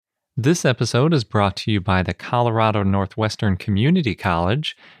This episode is brought to you by the Colorado Northwestern Community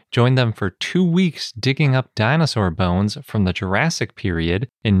College. Join them for 2 weeks digging up dinosaur bones from the Jurassic period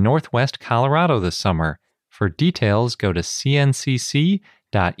in Northwest Colorado this summer. For details, go to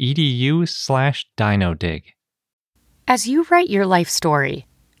cncc.edu/dinodig. As you write your life story,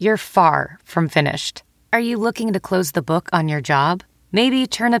 you're far from finished. Are you looking to close the book on your job? Maybe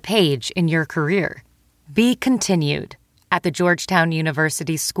turn a page in your career? Be continued at the Georgetown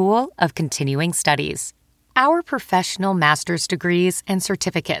University School of Continuing Studies. Our professional master's degrees and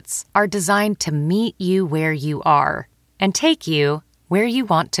certificates are designed to meet you where you are and take you where you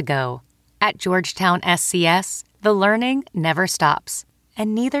want to go. At Georgetown SCS, the learning never stops,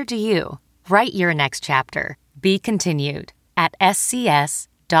 and neither do you. Write your next chapter. Be continued at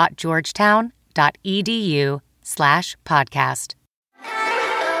scs.georgetown.edu/podcast.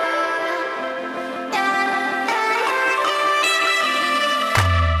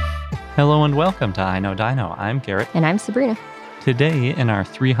 Hello and welcome to I Know Dino. I'm Garrett. And I'm Sabrina. Today, in our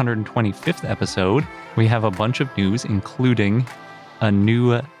 325th episode, we have a bunch of news, including a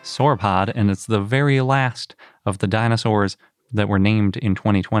new sauropod, and it's the very last of the dinosaurs that were named in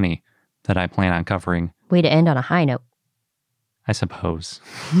 2020 that I plan on covering. Way to end on a high note. I suppose.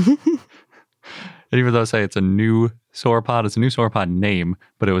 Even though I say it's a new sauropod, it's a new sauropod name,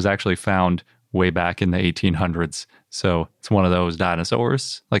 but it was actually found way back in the 1800s. So it's one of those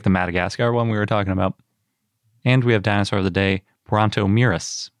dinosaurs, like the Madagascar one we were talking about. And we have Dinosaur of the Day,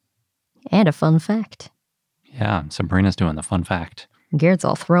 Brontomerus. And a fun fact. Yeah, Sabrina's doing the fun fact. Garrett's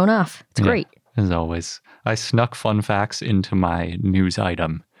all thrown off. It's great. As always. I snuck fun facts into my news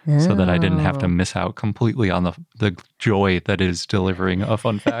item so that I didn't have to miss out completely on the joy that is delivering a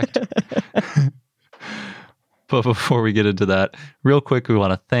fun fact. But before we get into that, real quick, we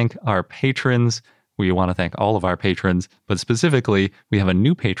want to thank our patrons. We want to thank all of our patrons, but specifically, we have a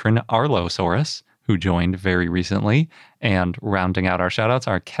new patron, Arlosaurus, who joined very recently. And rounding out our shoutouts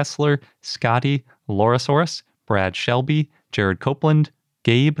are Kessler, Scotty, Lorosaurus, Brad Shelby, Jared Copeland,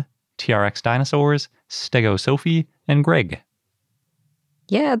 Gabe, TRX Dinosaurs, Stego Sophie, and Greg.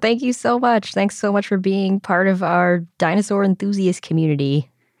 Yeah, thank you so much. Thanks so much for being part of our dinosaur enthusiast community.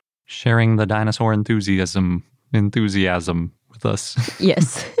 Sharing the dinosaur enthusiasm with us.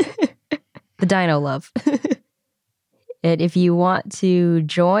 Yes. The dino love. And if you want to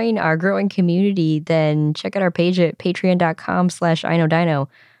join our growing community, then check out our page at patreon.com/iknowdino.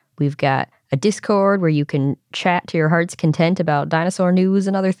 We've got a Discord where you can chat to your heart's content about dinosaur news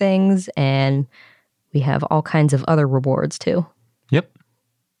and other things. And we have all kinds of other rewards too. Yep.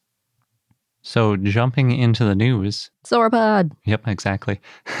 So jumping into the news. Sauropod. Yep, exactly.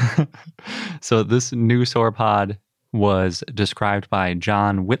 So this new sauropod was described by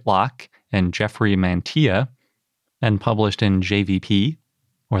John Whitlock and Jeffrey Mantia and published in JVP,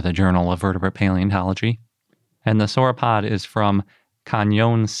 or the Journal of Vertebrate Paleontology. And the sauropod is from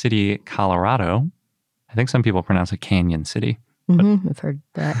Cañon City, Colorado. I think some people pronounce it Canyon City. I've heard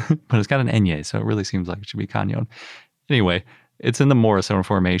that. But it's got an N, so it really seems like it should be Cañon. Anyway, it's in the Morrison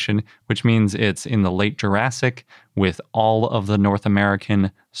Formation, which means it's in the late Jurassic with all of the North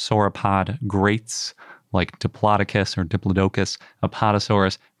American sauropod greats like Diplodocus or Diplodocus,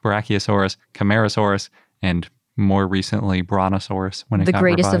 Apatosaurus, Brachiosaurus, Camarasaurus, and more recently Brontosaurus when it got the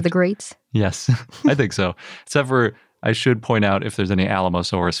greatest revived. of the greats? Yes, I think so. Except for, I should point out, if there's any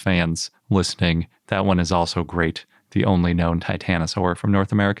Alamosaurus fans listening, that one is also great. The only known titanosaur from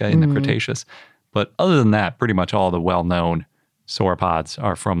North America in the Cretaceous. But other than that, pretty much all the well-known sauropods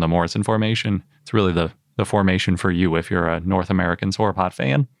are from the Morrison Formation. It's really the formation for you if you're a North American sauropod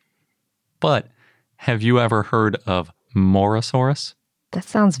fan. But have you ever heard of Morosaurus? That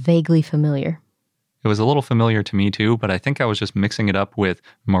sounds vaguely familiar. It was a little familiar to me too, but I think I was just mixing it up with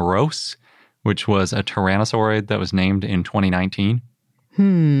Moros, which was a tyrannosaurid that was named in 2019.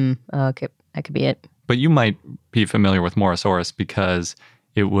 Okay, that could be it. But you might be familiar with Morosaurus because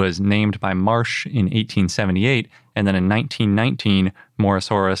it was named by Marsh in 1878, and then in 1919,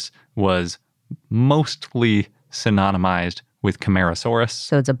 Morosaurus was mostly synonymized with Camarasaurus.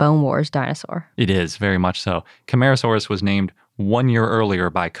 So it's a Bone Wars dinosaur. It is, very much so. Camarasaurus was named 1 year earlier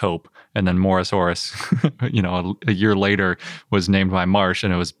by Cope, and then Morosaurus, a year later, was named by Marsh,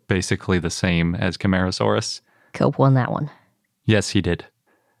 and it was basically the same as Camarasaurus. Cope won that one. Yes, he did.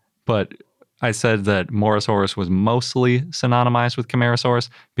 But I said that Morosaurus was mostly synonymized with Camarasaurus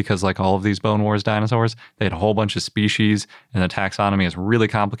because, like all of these Bone Wars dinosaurs, they had a whole bunch of species, and the taxonomy is really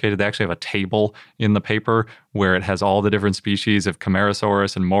complicated. They actually have a table in the paper where it has all the different species of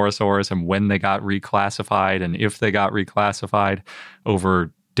Camarasaurus and Morosaurus and when they got reclassified and if they got reclassified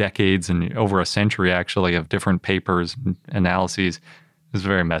over decades and over a century, actually, of different papers and analyses. was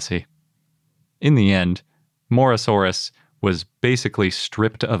very messy. In the end, Morosaurus was basically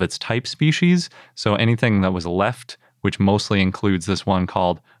stripped of its type species, so anything that was left, which mostly includes this one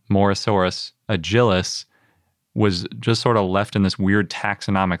called Morosaurus agilis, was just sort of left in this weird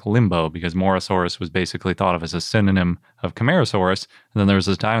taxonomic limbo because Morosaurus was basically thought of as a synonym of Camarasaurus. And then there was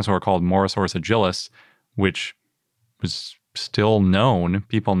this dinosaur called Morosaurus agilis, which was still known.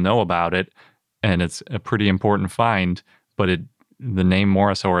 People know about it, and it's a pretty important find, but the name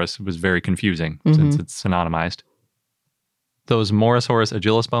Morosaurus was very confusing since it's synonymized. Those Morosaurus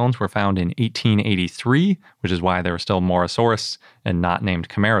agilis bones were found in 1883, which is why they were still Morosaurus and not named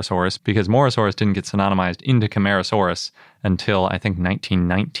Camarasaurus, because Morosaurus didn't get synonymized into Camarasaurus until I think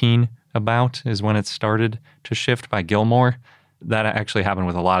 1919 about is when it started to shift by Gilmore. That actually happened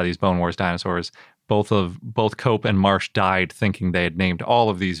with a lot of these Bone Wars dinosaurs. Both Cope and Marsh died thinking they had named all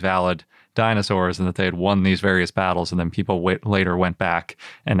of these valid dinosaurs and that they had won these various battles, and then people later went back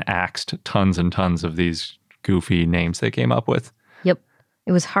and axed tons and tons of these goofy names they came up with. Yep.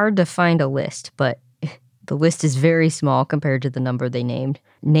 It was hard to find a list, but the list is very small compared to the number they named.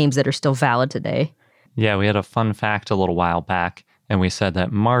 Names that are still valid today. Yeah, we had a fun fact a little while back, and we said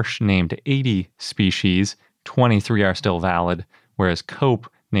that Marsh named 80 species, 23 are still valid, whereas Cope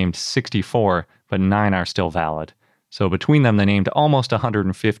named 64, but 9 are still valid. So between them, they named almost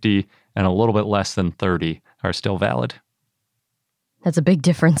 150, and a little bit less than 30 are still valid. That's a big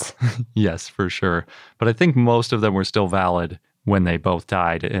difference. Yes, for sure. But I think most of them were still valid when they both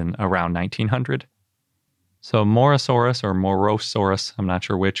died in around 1900. So Morosaurus or Morosaurus, I'm not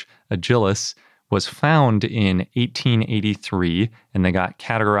sure which, agilis, was found in 1883, and they got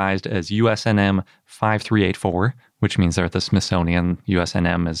categorized as USNM 5384, which means they're at the Smithsonian.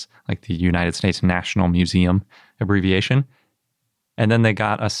 USNM is like the United States National Museum abbreviation. And then they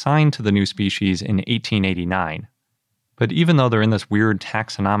got assigned to the new species in 1889. But even though they're in this weird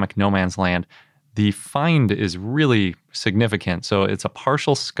taxonomic no man's land, the find is really significant. So it's a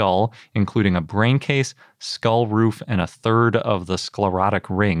partial skull, including a brain case, skull roof, and a third of the sclerotic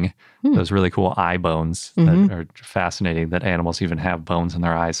ring. Those really cool eye bones that are fascinating, that animals even have bones in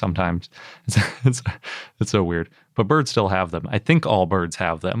their eyes sometimes. It's so weird. But birds still have them. I think all birds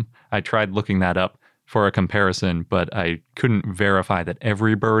have them. I tried looking that up for a comparison, but I couldn't verify that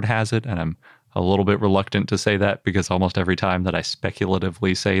every bird has it, and I'm a little bit reluctant to say that because almost every time that I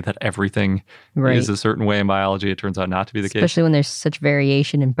speculatively say that everything is a certain way in biology, it turns out not to be the case. Especially when there's such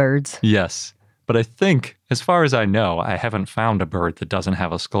variation in birds. Yes. But I think, as far as I know, I haven't found a bird that doesn't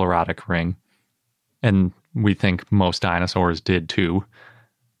have a sclerotic ring. And we think most dinosaurs did too.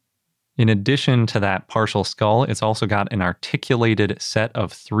 In addition to that partial skull, it's also got an articulated set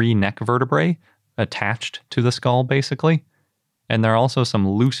of 3 neck vertebrae attached to the skull, basically. And there are also some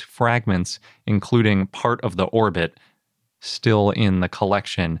loose fragments, including part of the orbit, still in the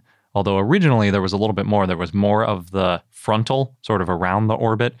collection. Although originally there was a little bit more. There was more of the frontal, sort of around the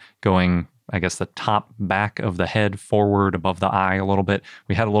orbit, going, I guess, the top back of the head forward above the eye a little bit.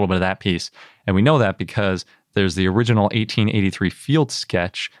 We had a little bit of that piece. And we know that because there's the original 1883 field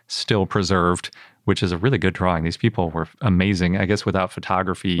sketch still preserved, which is a really good drawing. These people were amazing. I guess without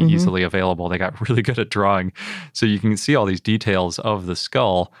photography easily available, they got really good at drawing. So you can see all these details of the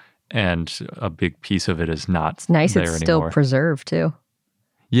skull, and a big piece of it is not It's nice there it's anymore. still preserved, too.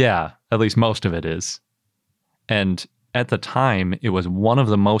 Yeah, at least most of it is. And at the time, it was one of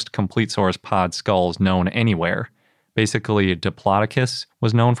the most complete sauropod skulls known anywhere. Basically, Diplodocus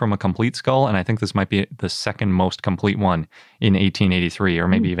was known from a complete skull, and I think this might be the second most complete one in 1883 or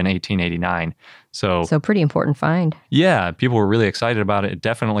maybe even 1889. So pretty important find. Yeah, people were really excited about it. It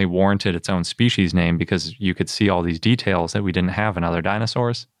definitely warranted its own species name because you could see all these details that we didn't have in other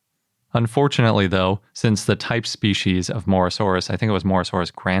dinosaurs. Unfortunately, though, since the type species of Morosaurus, I think it was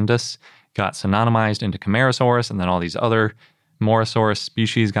Morosaurus grandis, got synonymized into Camarasaurus, and then all these other Morosaurus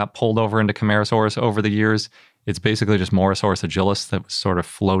species got pulled over into Camarasaurus over the years, it's basically just Morosaurus agilis that was sort of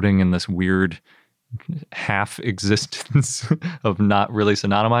floating in this weird half existence of not really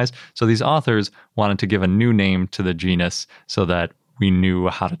synonymized. So these authors wanted to give a new name to the genus so that we knew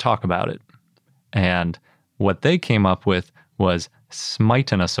how to talk about it. And what they came up with was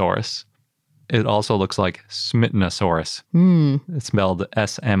Smitanosaurus. It also looks like Smitanosaurus. It's spelled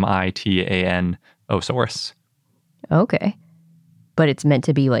Smitanosaurus. Okay. But it's meant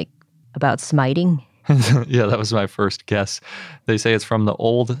to be like about smiting? Yeah, that was my first guess. They say it's from the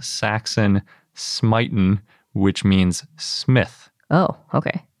Old Saxon smiten, which means smith. Oh,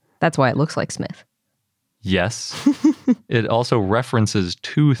 okay. That's why it looks like Smith. Yes. It also references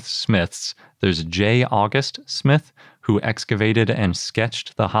 2 Smiths. There's J. August Smith, who excavated and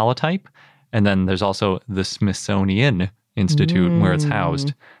sketched the holotype. And then there's also the Smithsonian Institute where it's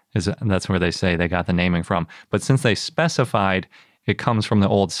housed. That's where they say they got the naming from. But since they specified it comes from the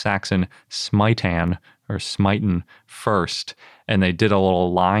Old Saxon smitan or smiten first, and they did a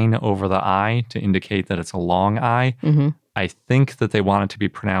little line over the I to indicate that it's a long I, I think that they want it to be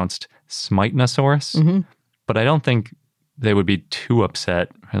pronounced Smitenosaurus, but I don't think they would be too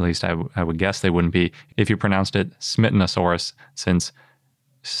upset, at least I would guess they wouldn't be, if you pronounced it Smitenosaurus, since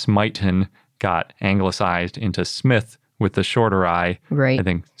smiten got anglicized into Smith with the shorter I. Right. I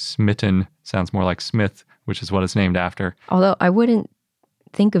think smitten sounds more like Smith, which is what it's named after. Although I wouldn't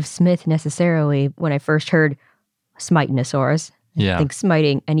think of Smith necessarily when I first heard Smitenosaurus. Yeah. I think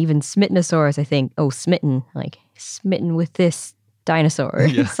smiting, and even Smitenosaurus, I think, oh, smitten, like smitten with this dinosaur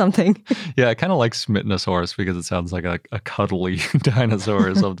or something. Yeah, I kind of like Smitenosaurus because it sounds like a cuddly dinosaur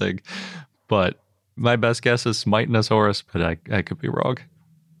or something. But my best guess is Smitenosaurus, but I could be wrong.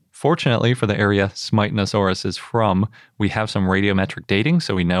 Fortunately for the area Smitenosaurus is from, we have some radiometric dating,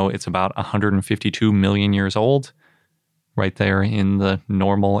 so we know it's about 152 million years old, right there in the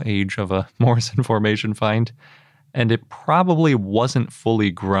normal age of a Morrison Formation find. And it probably wasn't fully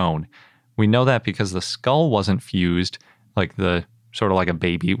grown. We know that because the skull wasn't fused, like sort of like a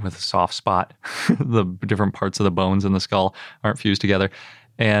baby with a soft spot. The different parts of the bones in the skull aren't fused together.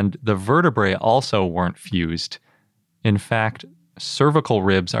 And the vertebrae also weren't fused. In fact, cervical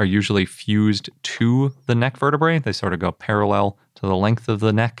ribs are usually fused to the neck vertebrae. They sort of go parallel to the length of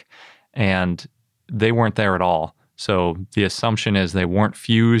the neck, and they weren't there at all. So the assumption is they weren't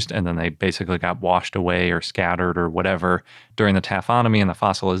fused, and then they basically got washed away or scattered or whatever during the taphonomy and the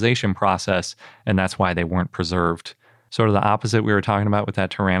fossilization process, and that's why they weren't preserved. Sort of the opposite we were talking about with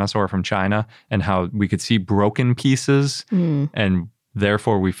that Tyrannosaur from China and how we could see broken pieces, and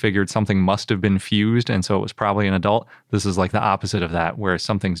therefore we figured something must have been fused, and so it was probably an adult. This is like the opposite of that, where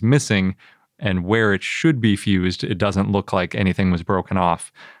something's missing, and where it should be fused, it doesn't look like anything was broken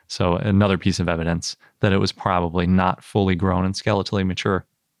off. So another piece of evidence that it was probably not fully grown and skeletally mature.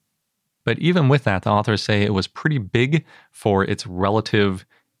 But even with that, the authors say it was pretty big for its relative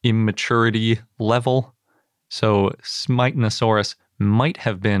immaturity level. So Smitenosaurus might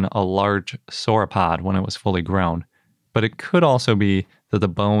have been a large sauropod when it was fully grown. But it could also be that the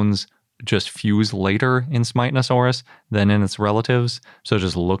bones just fuse later in Smitenosaurus than in its relatives, so it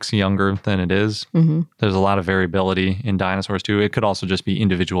just looks younger than it is. There's a lot of variability in dinosaurs too. It could also just be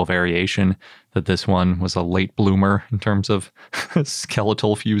individual variation, that this one was a late bloomer in terms of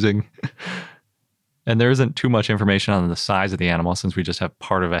skeletal fusing. And there isn't too much information on the size of the animal since we just have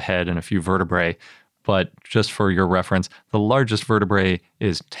part of a head and a few vertebrae. But just for your reference, the largest vertebrae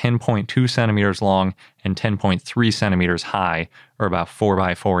is 10.2 centimeters long and 10.3 centimeters high, or about 4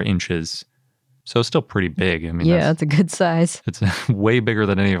 by 4 inches. So it's still pretty big. I mean, yeah, that's a good size. It's way bigger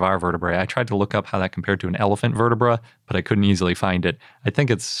than any of our vertebrae. I tried to look up how that compared to an elephant vertebra, but I couldn't easily find it. I think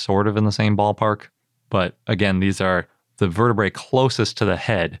it's sort of in the same ballpark. But again, these are the vertebrae closest to the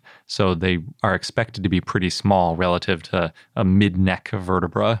head, so they are expected to be pretty small relative to a mid-neck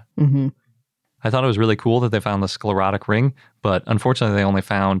vertebra. I thought it was really cool that they found the sclerotic ring, but unfortunately they only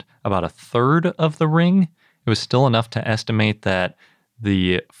found about a third of the ring. It was still enough to estimate that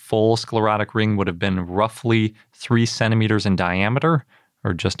the full sclerotic ring would have been roughly 3 centimeters in diameter,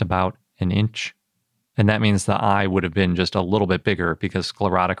 or just about an inch. And that means the eye would have been just a little bit bigger because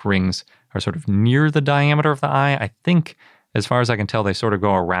sclerotic rings are sort of near the diameter of the eye. I think, as far as I can tell, they sort of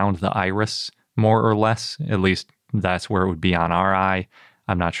go around the iris, more or less. At least that's where it would be on our eye.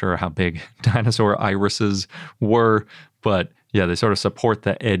 I'm not sure how big dinosaur irises were, but yeah, they sort of support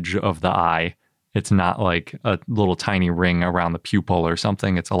the edge of the eye. It's not like a little tiny ring around the pupil or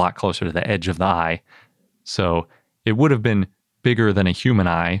something. It's a lot closer to the edge of the eye. So it would have been bigger than a human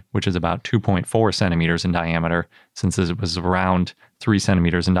eye, which is about 2.4 centimeters in diameter, since it was around 3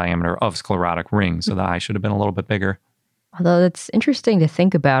 centimeters in diameter of sclerotic ring. So the eye should have been a little bit bigger. Although that's interesting to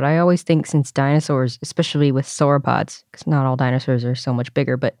think about. I always think since dinosaurs, especially with sauropods, because not all dinosaurs are so much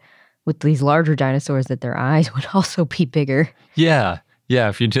bigger, but with these larger dinosaurs, that their eyes would also be bigger. Yeah. Yeah,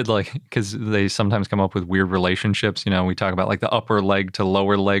 if you did because they sometimes come up with weird relationships. You know, we talk about like the upper leg to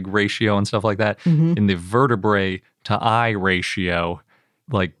lower leg ratio and stuff like that. In the vertebrae to eye ratio,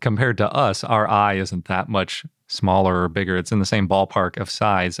 like compared to us, our eye isn't that much smaller or bigger. It's in the same ballpark of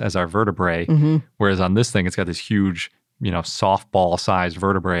size as our vertebrae. Whereas on this thing, it's got this huge, softball-sized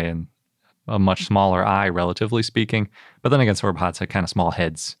vertebrae and a much smaller eye, relatively speaking. But then again, sauropods had kind of small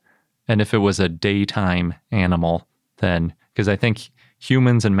heads. And if it was a daytime animal, then, because I think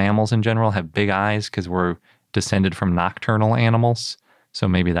humans and mammals in general have big eyes because we're descended from nocturnal animals. So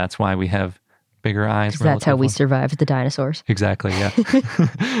maybe that's why we have bigger eyes. 'Cause that's how we relative- survived the dinosaurs. Exactly, yeah.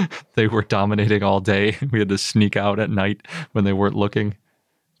 They were dominating all day. We had to sneak out at night when they weren't looking.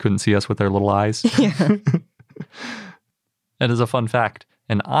 Couldn't see us with their little eyes. Yeah. And as a fun fact,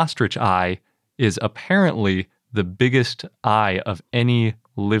 an ostrich eye is apparently the biggest eye of any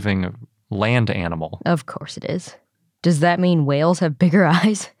living land animal. Of course it is. Does that mean whales have bigger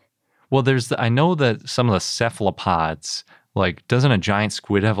eyes? Well, I know that some of the cephalopods, like, doesn't a giant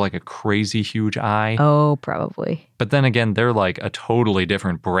squid have like a crazy huge eye? Oh, probably. But then again, they're like a totally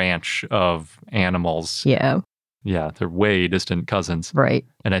different branch of animals. Yeah, Yeah, they're way distant cousins. right.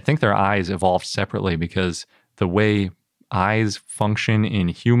 And I think their eyes evolved separately because the way eyes function in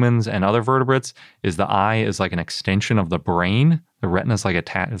humans and other vertebrates is the eye is like an extension of the brain. The retina is like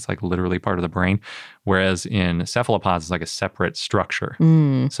it's like literally part of the brain. Whereas in cephalopods, it's like a separate structure.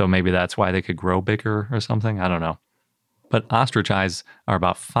 So maybe that's why they could grow bigger or something. I don't know. But ostrich eyes are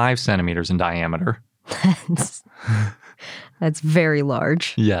about 5 centimeters in diameter. That's very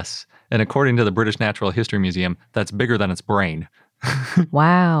large. Yes. And according to the British Natural History Museum, that's bigger than its brain.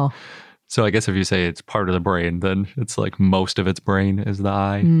 Wow. So I guess if you say it's part of the brain, then it's like most of its brain is the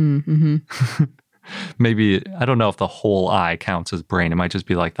eye. Mm-hmm. Maybe, I don't know if the whole eye counts as brain. It might just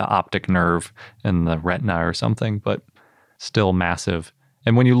be like the optic nerve and the retina or something, but still massive.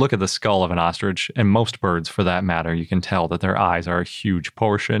 And when you look at the skull of an ostrich, and most birds for that matter, you can tell that their eyes are a huge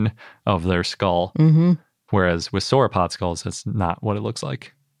portion of their skull. Mm-hmm. Whereas with sauropod skulls, that's not what it looks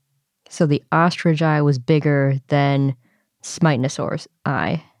like. So the ostrich eye was bigger than Smytnosaurus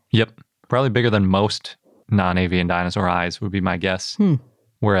eye. Yep. Probably bigger than most non-avian dinosaur eyes would be my guess.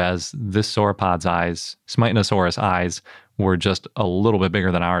 Whereas this sauropod's eyes, Smytnosaurus eyes, were just a little bit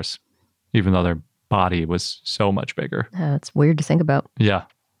bigger than ours, even though their body was so much bigger. It's weird to think about. Yeah.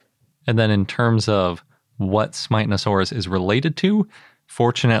 And then in terms of what Smytnosaurus is related to,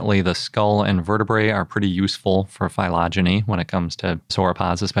 fortunately, the skull and vertebrae are pretty useful for phylogeny when it comes to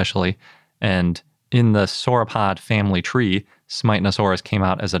sauropods especially. And in the sauropod family tree, Smytnosaurus came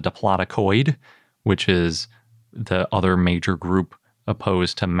out as a diplodocoid, which is the other major group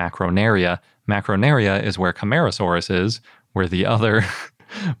opposed to Macronaria. Macronaria is where Camarasaurus is, where the other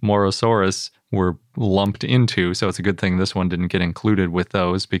Morosaurus were lumped into. So it's a good thing this one didn't get included with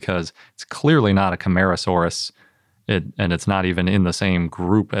those because it's clearly not a Camarasaurus. And it's not even in the same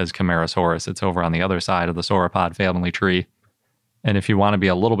group as Camarasaurus. It's over on the other side of the sauropod family tree. And if you want to be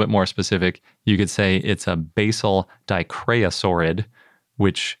a little bit more specific, you could say it's a basal dicraeosaurid,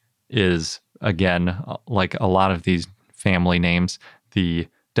 which is, again, like a lot of these family names, the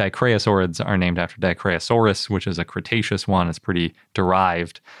dicraeosaurids are named after Dicraeosaurus, which is a Cretaceous one. It's pretty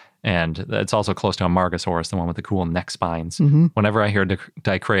derived. And it's also close to Amargasaurus, the one with the cool neck spines. Whenever I hear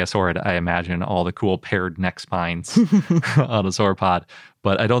Dicraeosaurid, I imagine all the cool paired neck spines on a sauropod.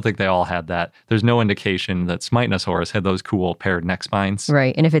 But I don't think they all had that. There's no indication that Smytnosaurus had those cool paired neck spines.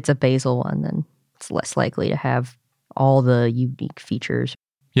 Right. And if it's a basal one, then it's less likely to have all the unique features.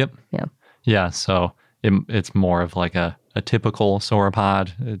 Yep. Yeah. Yeah. So it's more of like a typical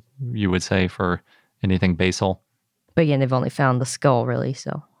sauropod, you would say, for anything basal. But again, they've only found the skull, really.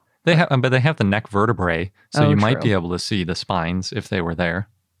 So But they have the neck vertebrae, so you might true. be able to see the spines if they were there.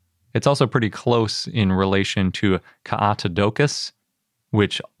 It's also pretty close in relation to Chaetodocus,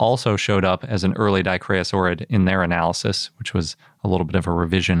 which also showed up as an early dicraeosaurid in their analysis, which was a little bit of a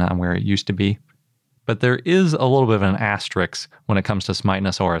revision on where it used to be. But there is a little bit of an asterisk when it comes to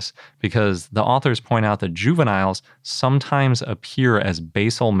Smytnosaurus, because the authors point out that juveniles sometimes appear as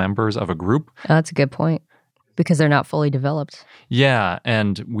basal members of a group. that's a good point. Because they're not fully developed. Yeah,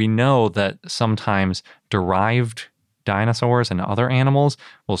 and we know that sometimes derived dinosaurs and other animals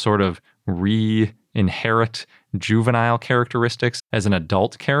will sort of re-inherit juvenile characteristics as an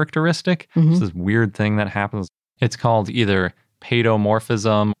adult characteristic. It's this weird thing that happens. It's called either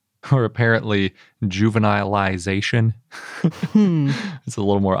paedomorphism or apparently juvenilization. It's a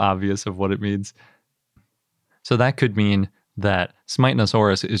little more obvious of what it means. So that could mean that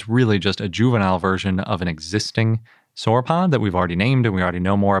Smytnosaurus is really just a juvenile version of an existing sauropod that we've already named and we already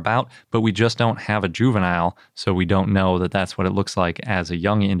know more about, but we just don't have a juvenile, so we don't know that that's what it looks like as a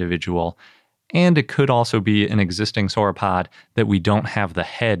young individual. And it could also be an existing sauropod that we don't have the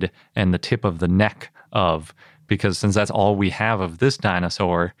head and the tip of the neck of, because since that's all we have of this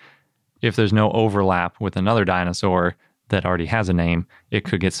dinosaur, if there's no overlap with another dinosaur that already has a name, it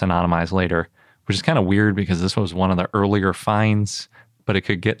could get synonymized later, which is kind of weird because this was one of the earlier finds, but it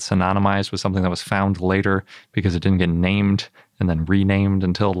could get synonymized with something that was found later because it didn't get named and then renamed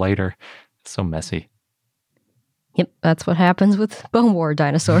until later. It's so messy. Yep, that's what happens with bone war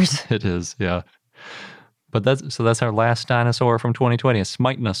dinosaurs. It is, yeah. But that's our last dinosaur from 2020, a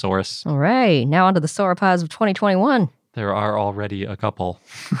Smytnosaurus. All right, now onto the sauropods of 2021. There are already a couple.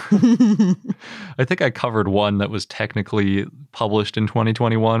 I think I covered one that was technically published in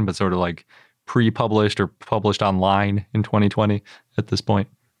 2021, but sort of like pre-published or published online in 2020 at this point.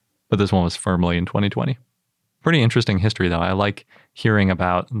 But this one was firmly in 2020. Pretty interesting history, though. I like hearing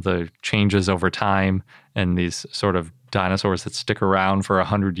about the changes over time and these sort of dinosaurs that stick around for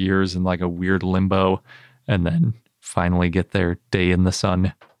 100 years in like a weird limbo and then finally get their day in the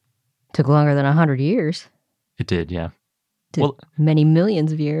sun. Took longer than 100 years. It did, yeah. Well, many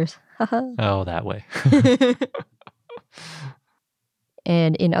millions of years. Oh, that way.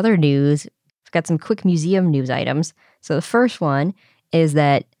 And in other news, I've got some quick museum news items. So the first one is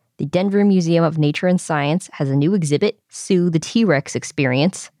that the Denver Museum of Nature and Science has a new exhibit, Sue the T-Rex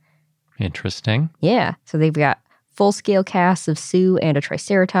Experience. Interesting. Yeah, so they've got full-scale casts of Sue and a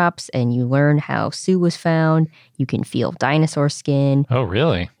Triceratops, and you learn how Sue was found. You can feel dinosaur skin. Oh,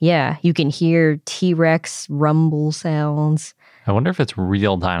 really? Yeah, you can hear T-Rex rumble sounds. I wonder if it's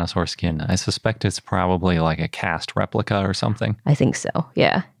real dinosaur skin. I suspect it's probably like a cast replica or something. I think so,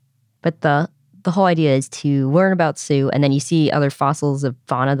 yeah. But the whole idea is to learn about Sue, and then you see other fossils of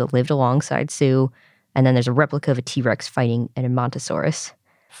fauna that lived alongside Sue, and then there's a replica of a T-Rex fighting an Edmontosaurus.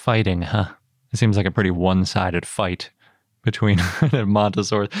 Fighting, huh? It seems like a pretty one-sided fight between an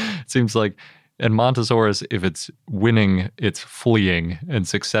Edmontosaurus. It seems like Edmontosaurus, if it's winning, it's fleeing and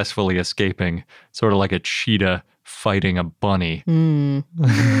successfully escaping, sort of like a cheetah fighting a bunny.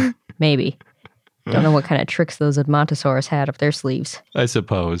 Maybe. Don't know what kind of tricks those Edmontosaurus had up their sleeves. I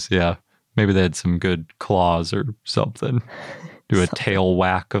suppose, yeah. Maybe they had some good claws or something. Do a tail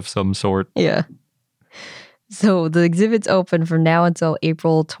whack of some sort. Yeah. So the exhibit's open from now until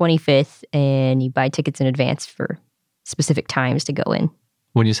April 25th, and you buy tickets in advance for specific times to go in.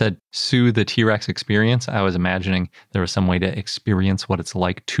 When you said Sue the T-Rex Experience, I was imagining there was some way to experience what it's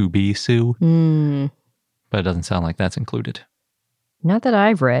like to be Sue. But it doesn't sound like that's included. Not that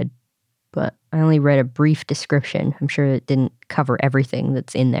I've read, but I only read a brief description. I'm sure it didn't cover everything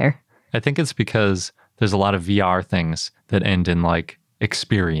that's in there. I think it's because there's a lot of VR things that end in like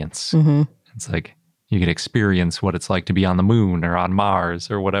experience. It's like you could experience what it's like to be on the moon or on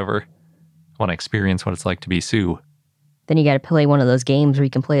Mars or whatever. I want to experience what it's like to be Sue. Then you got to play one of those games where you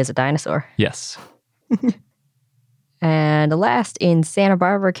can play as a dinosaur. Yes. And last, in Santa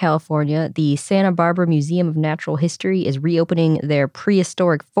Barbara, California, the Santa Barbara Museum of Natural History is reopening their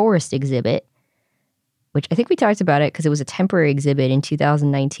prehistoric forest exhibit, which I think we talked about it because it was a temporary exhibit in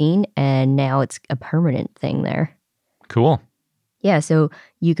 2019, and now it's a permanent thing there. Cool. Yeah, so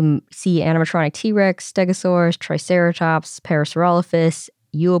you can see animatronic T-Rex, Stegosaurus, Triceratops, Parasaurolophus,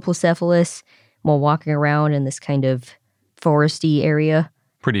 Euoplocephalus while walking around in this kind of foresty area.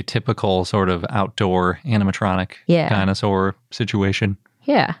 Pretty typical sort of outdoor animatronic dinosaur situation.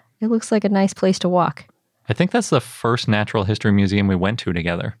 Yeah, it looks like a nice place to walk. I think that's the first natural history museum we went to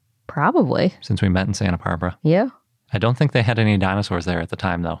together. Probably. Since we met in Santa Barbara. Yeah. I don't think they had any dinosaurs there at the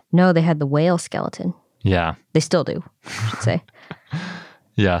time, though. No, they had the whale skeleton. Yeah. They still do, I should say.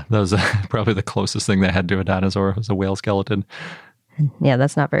 Yeah, that was probably the closest thing they had to a dinosaur was a whale skeleton. Yeah,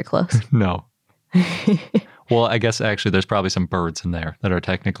 that's not very close. No. Well, I guess actually there's probably some birds in there that are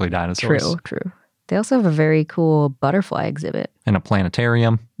technically dinosaurs. True. They also have a very cool butterfly exhibit. And a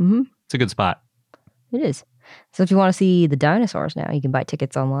planetarium. Mm-hmm. It's a good spot. It is. So if you want to see the dinosaurs now, you can buy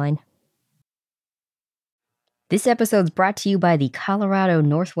tickets online. This episode's brought to you by the Colorado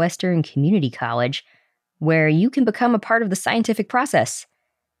Northwestern Community College, where you can become a part of the scientific process.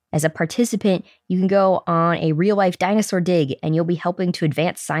 As a participant, you can go on a real-life dinosaur dig, and you'll be helping to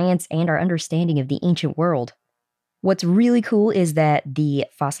advance science and our understanding of the ancient world. What's really cool is that the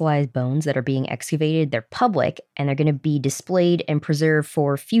fossilized bones that are being excavated, they're public, and they're going to be displayed and preserved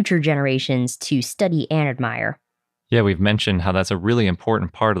for future generations to study and admire. Yeah, we've mentioned how that's a really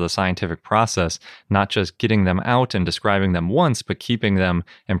important part of the scientific process, not just getting them out and describing them once, but keeping them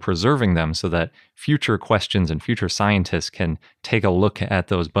and preserving them so that future questions and future scientists can take a look at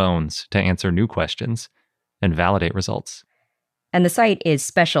those bones to answer new questions and validate results. And the site is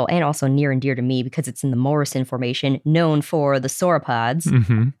special and also near and dear to me because it's in the Morrison Formation, known for the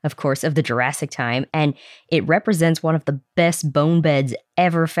sauropods, of course, of the Jurassic time. And it represents one of the best bone beds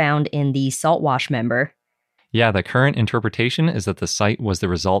ever found in the Saltwash member. Yeah, the current interpretation is that the site was the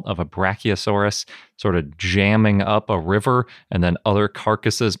result of a Brachiosaurus sort of jamming up a river and then other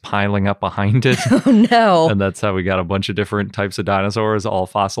carcasses piling up behind it. Oh, no. And that's how we got a bunch of different types of dinosaurs all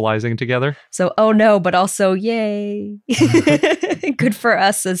fossilizing together. So, oh no, but also, yay. Good for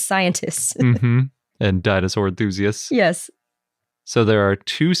us as scientists. And dinosaur enthusiasts. Yes. So there are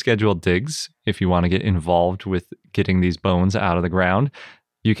 2 scheduled digs if you want to get involved with getting these bones out of the ground.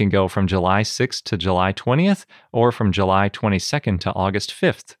 You can go from July 6th to July 20th or from July 22nd to August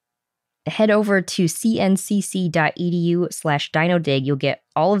 5th. Head over to cncc.edu/dinodig. You'll get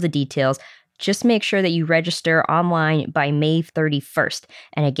all of the details. Just make sure that you register online by May 31st.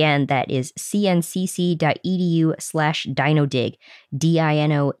 And again, that is cncc.edu/dinodig,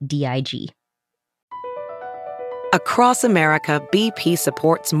 DINODIG. Across America, BP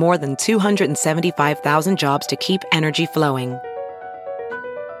supports more than 275,000 jobs to keep energy flowing.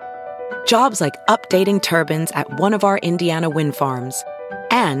 Jobs like updating turbines at one of our Indiana wind farms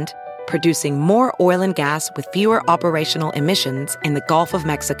and producing more oil and gas with fewer operational emissions in the Gulf of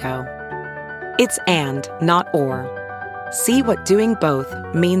Mexico. It's and, not or. See what doing both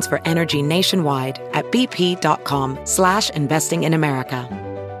means for energy nationwide at bp.com/investing in America.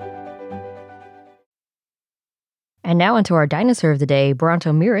 And now onto our dinosaur of the day,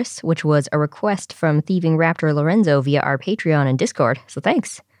 Brontosaurus, which was a request from Thieving Raptor Lorenzo via our Patreon and Discord. So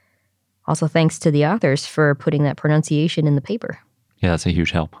thanks. Also thanks to the authors for putting that pronunciation in the paper. Yeah, that's a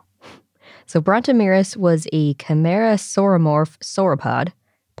huge help. So Brontosaurus was a Camarasauromorph sauropod,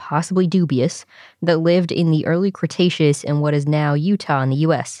 possibly dubious, that lived in the early Cretaceous in what is now Utah in the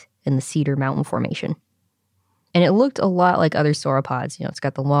U.S., in the Cedar Mountain Formation. And it looked a lot like other sauropods. You know, it's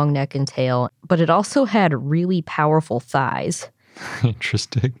got the long neck and tail, but it also had really powerful thighs.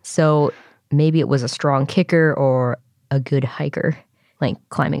 Interesting. So maybe it was a strong kicker or a good hiker, like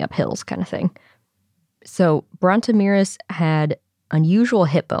climbing up hills kind of thing. So Brontosaurus had unusual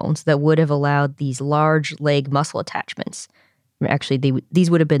hip bones that would have allowed these large leg muscle attachments. Actually, these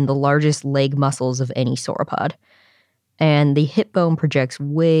would have been the largest leg muscles of any sauropod. And the hip bone projects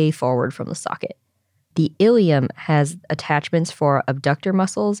way forward from the socket. The ilium has attachments for abductor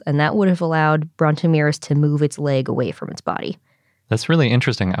muscles, and that would have allowed Brontosaurus to move its leg away from its body. That's really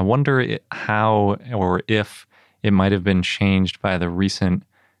interesting. I wonder how or if it might have been changed by the recent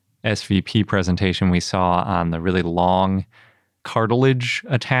SVP presentation we saw on the really long cartilage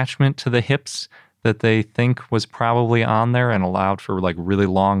attachment to the hips that they think was probably on there and allowed for like really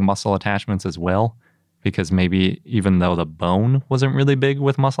long muscle attachments as well. Because maybe even though the bone wasn't really big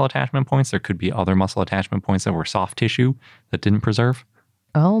with muscle attachment points, there could be other muscle attachment points that were soft tissue that didn't preserve.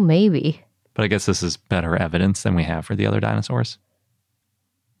 Oh, maybe. But I guess this is better evidence than we have for the other dinosaurs.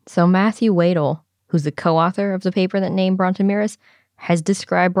 So Matthew Wadle, who's the co-author of the paper that named Brontosaurus, has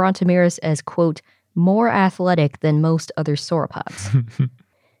described Brontosaurus as, quote, more athletic than most other sauropods.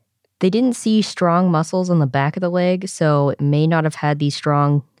 They didn't see strong muscles on the back of the leg, so it may not have had these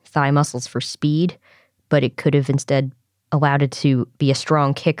strong thigh muscles for speed, but it could have instead allowed it to be a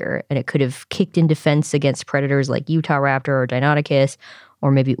strong kicker, and it could have kicked in defense against predators like Utahraptor or Deinonychus,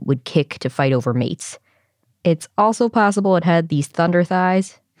 or maybe it would kick to fight over mates. It's also possible it had these thunder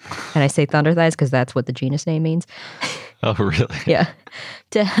thighs, and I say thunder thighs because that's what the genus name means. Oh, really? Yeah,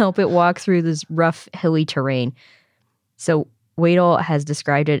 to help it walk through this rough, hilly terrain. So Wadle has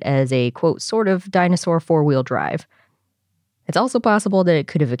described it as a, quote, sort of dinosaur four-wheel drive. It's also possible that it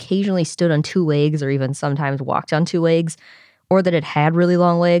could have occasionally stood on 2 legs or even sometimes walked on 2 legs, or that it had really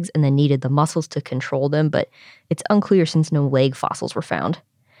long legs and then needed the muscles to control them, but it's unclear since no leg fossils were found.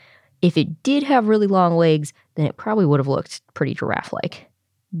 If it did have really long legs, then it probably would have looked pretty giraffe-like.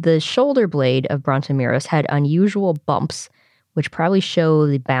 The shoulder blade of Brontosaurus had unusual bumps, which probably show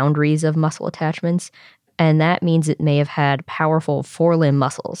the boundaries of muscle attachments, and that means it may have had powerful forelimb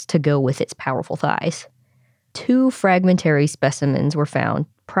muscles to go with its powerful thighs. 2 fragmentary specimens were found,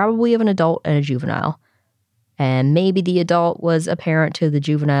 probably of an adult and a juvenile. And maybe the adult was a parent to the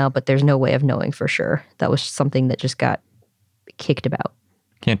juvenile, but there's no way of knowing for sure. That was something that just got kicked about.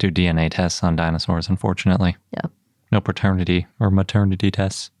 Can't do DNA tests on dinosaurs, unfortunately. Yeah. No paternity or maternity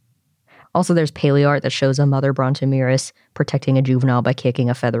tests. Also, there's paleoart that shows a mother Brontosaurus protecting a juvenile by kicking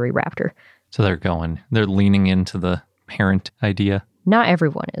a feathery raptor. So they're leaning into the parent idea. Not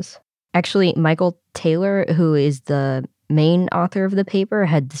everyone is. Actually, Michael Taylor, who is the main author of the paper,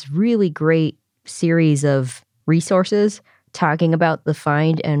 had this really great series of resources talking about the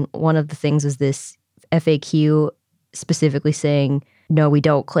find, and one of the things is this FAQ specifically saying, no, we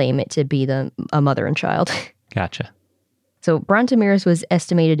don't claim it to be a mother and child. Gotcha. So Brontosaurus was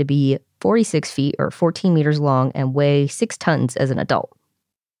estimated to be 46 feet or 14 meters long and weigh 6 tons as an adult.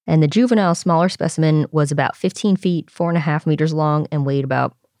 And the juvenile smaller specimen was about 15 feet, 4.5 meters long, and weighed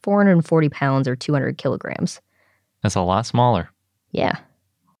about 440 pounds or 200 kilograms. That's a lot smaller. Yeah.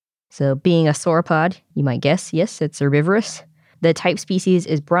 So being a sauropod, you might guess, yes, it's herbivorous. The type species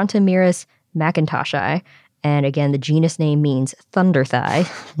is Brontosaurus mackintoshi, and again, the genus name means thunder thigh.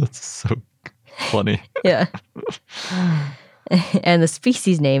 That's so funny. Yeah. And the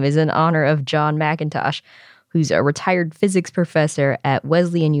species name is in honor of John McIntosh, who's a retired physics professor at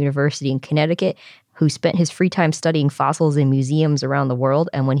Wesleyan University in Connecticut, who spent his free time studying fossils in museums around the world.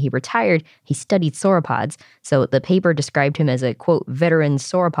 And when he retired, he studied sauropods. So the paper described him as a, quote, veteran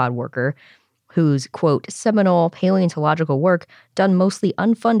sauropod worker whose, quote, seminal paleontological work, done mostly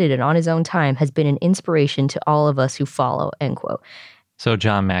unfunded and on his own time, has been an inspiration to all of us who follow, end quote. So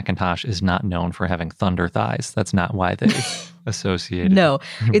John McIntosh is not known for having thunder thighs. That's not why they associated. No,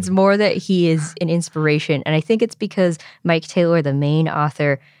 it's more that he is an inspiration. And I think it's because Mike Taylor, the main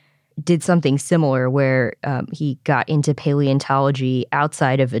author, did something similar where he got into paleontology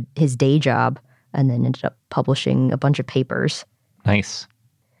outside of his day job and then ended up publishing a bunch of papers. Nice.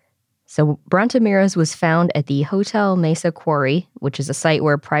 So Brontomiris was found at the Hotel Mesa Quarry, which is a site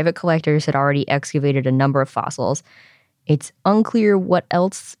where private collectors had already excavated a number of fossils. It's unclear what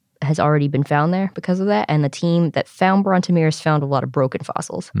else has already been found there because of that, and the team that found Brontomiris found a lot of broken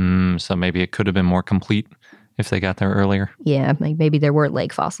fossils. So maybe it could have been more complete if they got there earlier. Yeah, maybe there were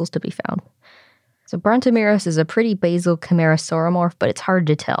leg fossils to be found. So Brontomiris is a pretty basal Camarasauromorph, but it's hard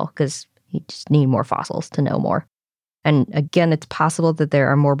to tell because you just need more fossils to know more. And again, it's possible that there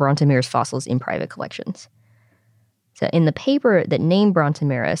are more Brontomiris fossils in private collections. So in the paper that named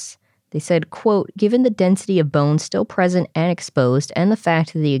Brontomiris, they said, quote, given the density of bones still present and exposed, and the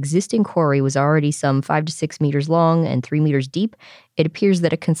fact that the existing quarry was already some 5 to 6 meters long and 3 meters deep, it appears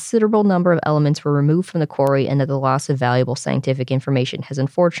that a considerable number of elements were removed from the quarry and that the loss of valuable scientific information has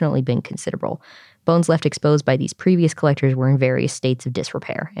unfortunately been considerable. Bones left exposed by these previous collectors were in various states of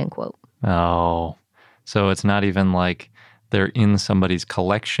disrepair, end quote. Oh, so it's not even like they're in somebody's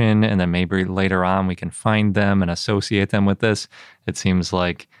collection and then maybe later on we can find them and associate them with this. It seems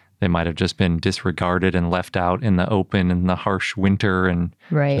like they might have just been disregarded and left out in the open in the harsh winter and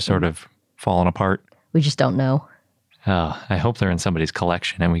just sort of fallen apart. We just don't know. I hope they're in somebody's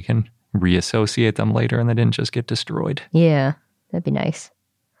collection and we can reassociate them later and they didn't just get destroyed. Yeah, that'd be nice.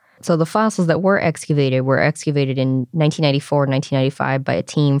 So the fossils that were excavated in 1994 and 1995 by a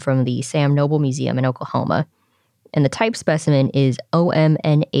team from the Sam Noble Museum in Oklahoma. And the type specimen is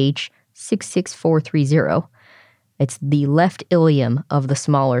OMNH 66430. It's the left ilium of the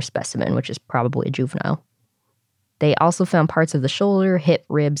smaller specimen, which is probably a juvenile. They also found parts of the shoulder, hip,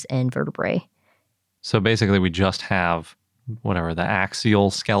 ribs, and vertebrae. So basically we just have the axial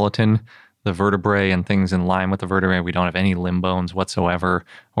skeleton, the vertebrae and things in line with the vertebrae. We don't have any limb bones whatsoever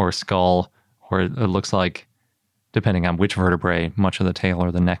or skull, or it looks like, depending on which vertebrae, much of the tail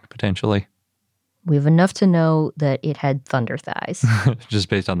or the neck potentially. We have enough to know that it had thunder thighs. Just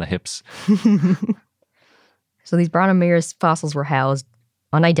based on the hips. So these Brontomiris fossils were housed,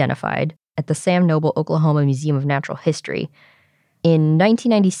 unidentified, at the Sam Noble, Oklahoma Museum of Natural History. In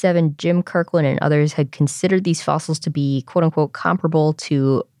 1997, Jim Kirkland and others had considered these fossils to be, quote-unquote, comparable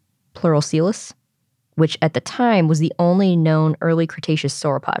to Pleurocoelus, which at the time was the only known early Cretaceous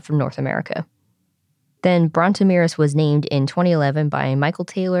sauropod from North America. Then Brontomiris was named in 2011 by Michael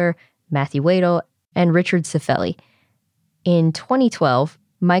Taylor, Matthew Wadle, and Richard Cifelli. In 2012,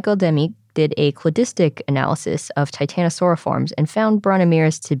 Michael Demick did a cladistic analysis of Titanosauriforms and found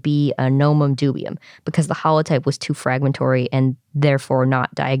Brontomiris to be a Nomum dubium because the holotype was too fragmentary and therefore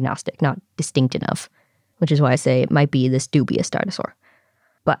not diagnostic, not distinct enough, which is why I say it might be this dubious dinosaur.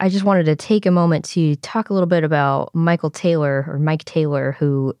 But I just wanted to take a moment to talk a little bit about Mike Taylor,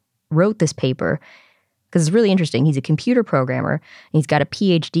 who wrote this paper, because it's really interesting. He's a computer programmer, and he's got a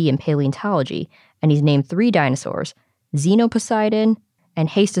PhD in paleontology, and he's named 3 dinosaurs, Xenoposeidon and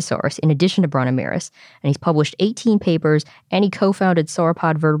Hastosaurus, in addition to Brontomiris, and he's published 18 papers, and he co-founded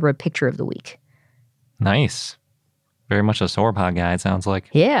Sauropod Vertebra Picture of the Week. Nice. Very much a sauropod guy, it sounds like.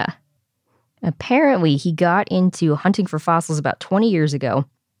 Yeah. Apparently, he got into hunting for fossils about 20 years ago.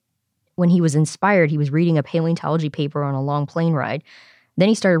 When he was inspired, he was reading a paleontology paper on a long plane ride. Then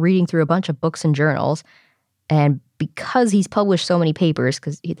he started reading through a bunch of books and journals. And because he's published so many papers,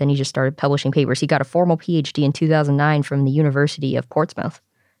 then he just started publishing papers, he got a formal PhD in 2009 from the University of Portsmouth.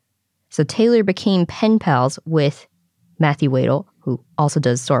 So Taylor became pen pals with Matthew Wadle, who also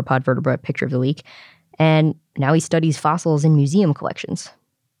does Sauropod Vertebra Picture of the Week, and now he studies fossils in museum collections.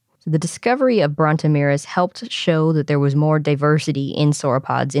 So the discovery of Brontomiris helped show that there was more diversity in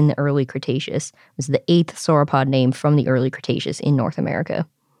sauropods in the early Cretaceous. It was the 8th sauropod named from the early Cretaceous in North America.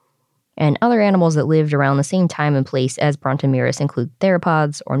 And other animals that lived around the same time and place as Brontomiris include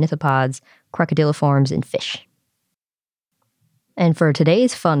theropods, ornithopods, crocodiliforms, and fish. And for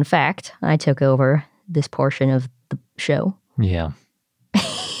today's fun fact, I took over this portion of the show. Yeah.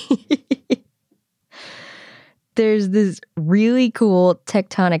 There's this really cool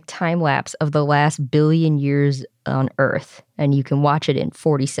tectonic time lapse of the last billion years on Earth, and you can watch it in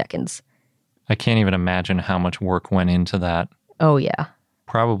 40 seconds. I can't even imagine how much work went into that. Oh, yeah.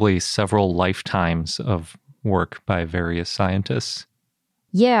 Probably several lifetimes of work by various scientists.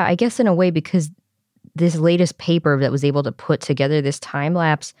 Yeah, I guess in a way, because this latest paper that was able to put together this time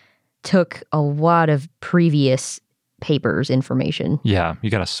lapse took a lot of previous papers information. Yeah, you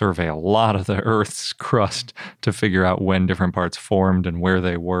got to survey a lot of the Earth's crust to figure out when different parts formed and where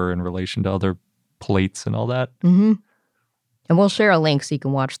they were in relation to other plates and all that. Mm-hmm. And we'll share a link so you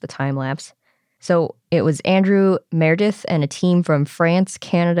can watch the time lapse. So it was Andrew Meredith and a team from France,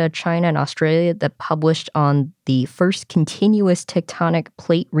 Canada, China, and Australia that published on the first continuous tectonic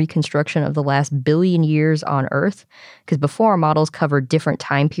plate reconstruction of the last billion years on Earth. Because before, our models covered different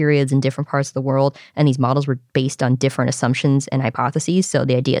time periods in different parts of the world, and these models were based on different assumptions and hypotheses. So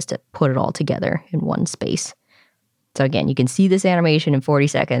the idea is to put it all together in one space. So again, you can see this animation in 40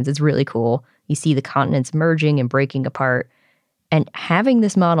 seconds. It's really cool. You see the continents merging and breaking apart. And having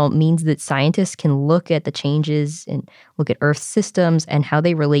this model means that scientists can look at the changes and look at Earth's systems and how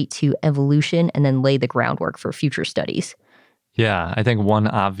they relate to evolution and then lay the groundwork for future studies. Yeah, I think one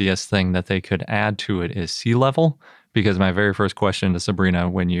obvious thing that they could add to it is sea level, because my very first question to Sabrina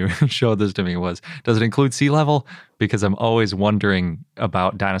when you showed this to me was, does it include sea level? Because I'm always wondering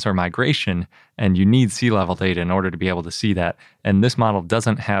about dinosaur migration, and you need sea level data in order to be able to see that. And this model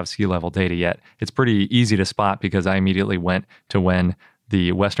doesn't have sea level data yet. It's pretty easy to spot because I immediately went to when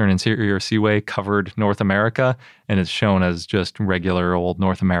the Western Interior Seaway covered North America, and it's shown as just regular old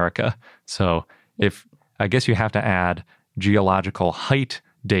North America. So I guess you have to add geological height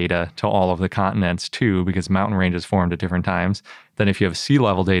data to all of the continents too, because mountain ranges formed at different times. Then if you have sea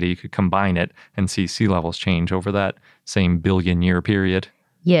level data, you could combine it and see sea levels change over that same billion-year period.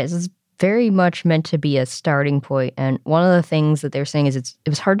 Yes, it's very much meant to be a starting point. And one of the things that they're saying is it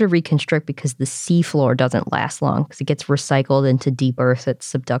was hard to reconstruct because the seafloor doesn't last long because it gets recycled into deep earth at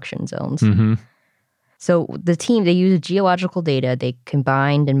subduction zones. Mm-hmm. So the team, they used geological data. They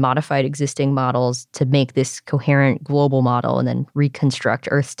combined and modified existing models to make this coherent global model and then reconstruct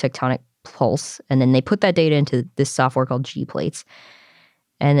Earth's tectonic pulse. And then they put that data into this software called G-Plates.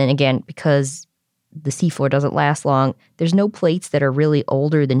 And then again, because the seafloor doesn't last long, there's no plates that are really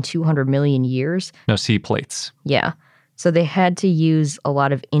older than 200 million years. No sea plates. Yeah. So they had to use a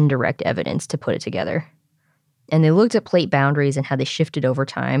lot of indirect evidence to put it together. And they looked at plate boundaries and how they shifted over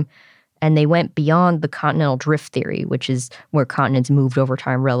time. And they went beyond the continental drift theory, which is where continents moved over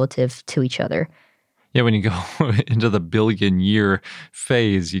time relative to each other. Yeah, when you go into the billion-year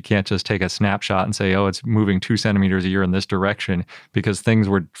phase, you can't just take a snapshot and say, oh, it's moving 2 centimeters a year in this direction, because things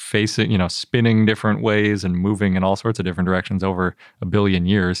were spinning different ways and moving in all sorts of different directions over a billion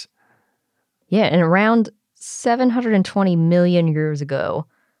years. Yeah, and around 720 million years ago,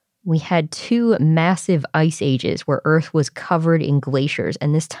 we had 2 massive ice ages where Earth was covered in glaciers,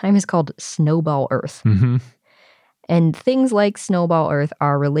 and this time is called Snowball Earth. Mm-hmm. And things like Snowball Earth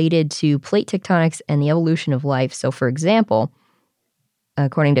are related to plate tectonics and the evolution of life. So, for example,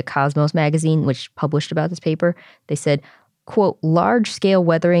 according to Cosmos magazine, which published about this paper, they said, quote, large-scale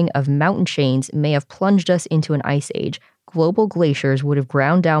weathering of mountain chains may have plunged us into an ice age. Global glaciers would have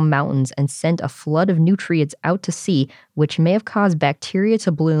ground down mountains and sent a flood of nutrients out to sea, which may have caused bacteria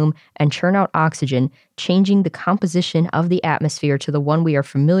to bloom and churn out oxygen, changing the composition of the atmosphere to the one we are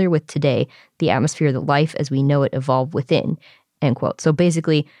familiar with today, the atmosphere that life as we know it evolved within, end quote. So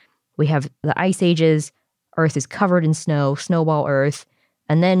basically, we have the ice ages, Earth is covered in snow, Snowball Earth,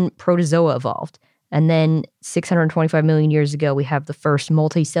 and then protozoa evolved. And then 625 million years ago, we have the first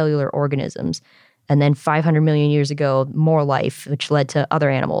multicellular organisms. And then 500 million years ago, more life, which led to other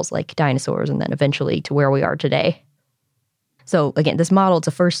animals like dinosaurs, and then eventually to where we are today. So again, this model, it's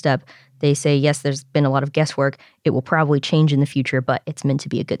a first step. They say, yes, there's been a lot of guesswork. It will probably change in the future, but it's meant to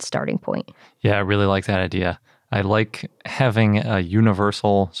be a good starting point. Yeah, I really like that idea. I like having a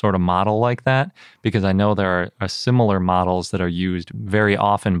universal sort of model like that, because I know there are similar models that are used very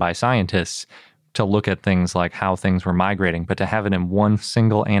often by scientists to look at things like how things were migrating, but to have it in one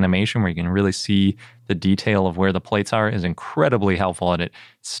single animation where you can really see the detail of where the plates are is incredibly helpful, and it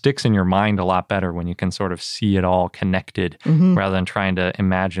sticks in your mind a lot better when you can sort of see it all connected rather than trying to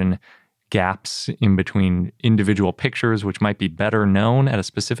imagine gaps in between individual pictures, which might be better known at a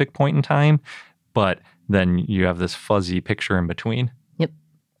specific point in time, but then you have this fuzzy picture in between. Yep.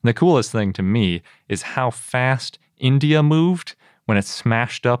 The coolest thing to me is how fast India moved when it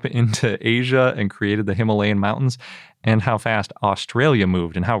smashed up into Asia and created the Himalayan mountains, and how fast Australia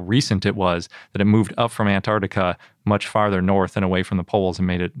moved and how recent it was that it moved up from Antarctica much farther north and away from the poles and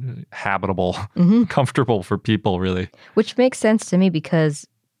made it habitable, comfortable for people, really. Which makes sense to me because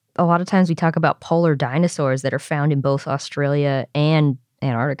a lot of times we talk about polar dinosaurs that are found in both Australia and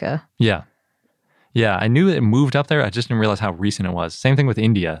Antarctica. Yeah. Yeah, I knew it moved up there. I just didn't realize how recent it was. Same thing with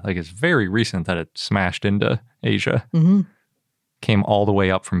India. Like, it's very recent that it smashed into Asia. Came all the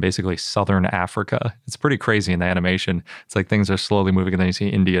way up from basically southern Africa. It's pretty crazy in the animation. It's like things are slowly moving, and then you see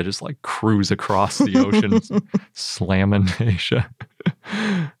India just like cruise across the ocean, slam into Asia.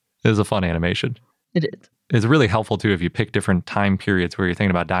 It is a fun animation. It is. It's really helpful, too, if you pick different time periods where you're thinking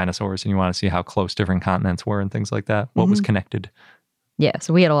about dinosaurs and you want to see how close different continents were and things like that. What was connected. Yeah,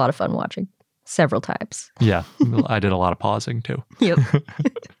 so we had a lot of fun watching several times. Yeah, I did a lot of pausing, too. Yep.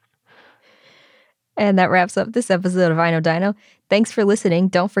 And that wraps up this episode of I Know Dino. Thanks for listening.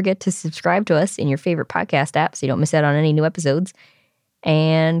 Don't forget to subscribe to us in your favorite podcast app so you don't miss out on any new episodes.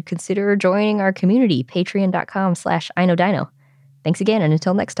 And consider joining our community, patreon.com/I Know Dino. Thanks again, and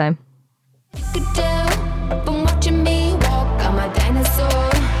until next time.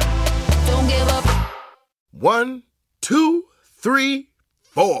 One, two, 3,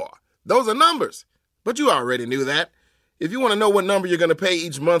 4. Those are numbers. But you already knew that. If you want to know what number you're going to pay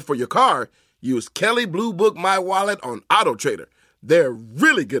each month for your car, use Kelley Blue Book My Wallet on AutoTrader. They're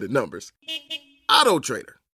really good at numbers. AutoTrader.